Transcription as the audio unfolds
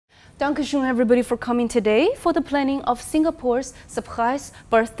Dankeschön everybody for coming today for the planning of Singapore's surprise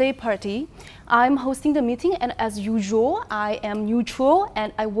birthday party. I'm hosting the meeting and as usual, I am neutral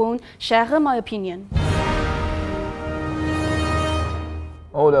and I won't share my opinion.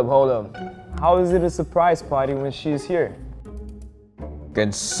 Hold up. How is it a surprise party when she's here?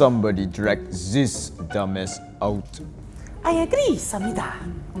 Can somebody drag this dumbass out? I agree, Samida.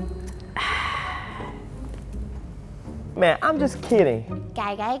 Man, I'm just kidding.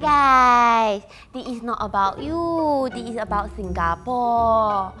 Guys, this is not about you, this is about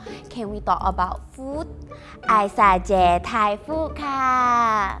Singapore. Can we talk about food? I suggest Thai food ค่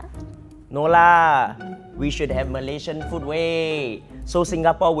ะ No lah, we should have Malaysian food way. So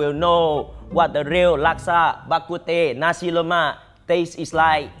Singapore will know what the real laksa, bak kut teh, nasi lemak taste is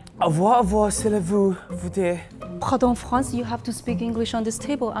like. Au revoir, c'est vous, vous. Pardon, France, you have to speak English on this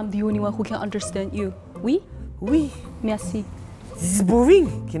table. I'm the only one who can understand you. Oui? Oui. Merci. This is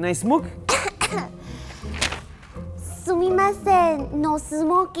boring. Can I smoke? Sumimasen, no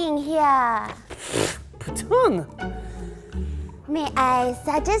smoking here. Putain. May I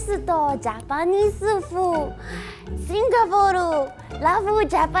suggest to Japanese food? Singapore, love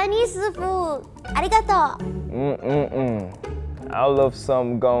Japanese food. Arigato. I love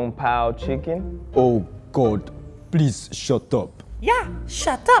some gong pao chicken. Oh God, please shut up. Yeah,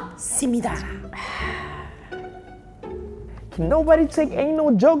 shut up, Simida. Can nobody take ain't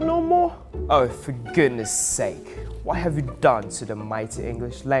no joke no more? Oh, for goodness sake. What have you done to the mighty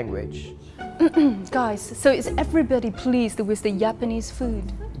English language? Guys, so is everybody pleased with the Japanese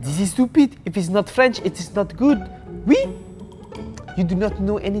food? This is stupid. If it's not French, it is not good. Oui? You do not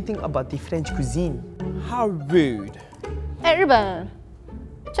know anything about the French cuisine. How rude. Hey, 日本人,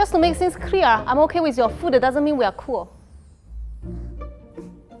 just to make things clear, I'm okay with your food. It doesn't mean we are cool.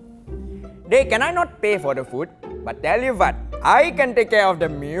 They cannot pay for the food, but tell you what, I can take care of the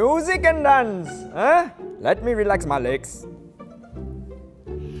music and dance. Huh? Let me relax my legs.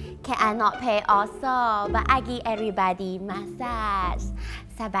 Can I not pay also, but I give everybody massage.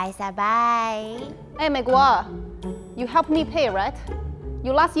 Sabai. Hey, Megua, you helped me pay, right?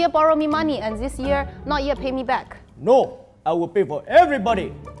 You last year borrowed me money and this year not yet pay me back. No, I will pay for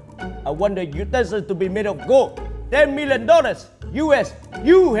everybody. I want the utensils to be made of gold. $10 million US,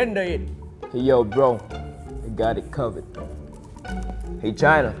 you handle it. Hey yo, bro, I got it covered. Hey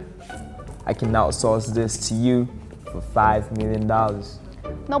China, I can outsource this to you for $5 million.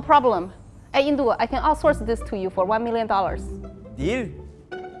 No problem. Hey, Indu, I can outsource this to you for $1 million. Deal?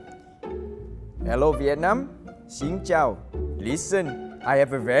 Hello Vietnam, Xin chào. Listen, I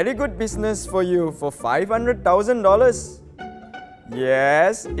have a very good business for you for $500,000.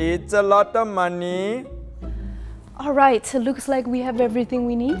 Yes, it's a lot of money. All right, looks like we have everything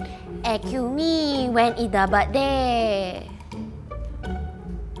we need. Excuse me, when is the birthday?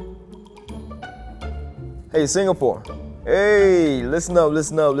 Hey Singapore, hey, listen up.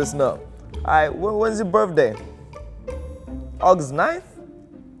 Alright, when's your birthday? August 9th?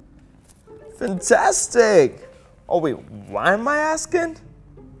 Fantastic! Oh wait, why am I asking?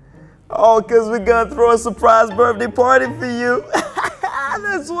 Oh, because we're gonna throw a surprise birthday party for you.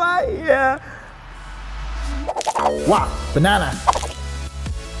 That's why, yeah. Wow, banana.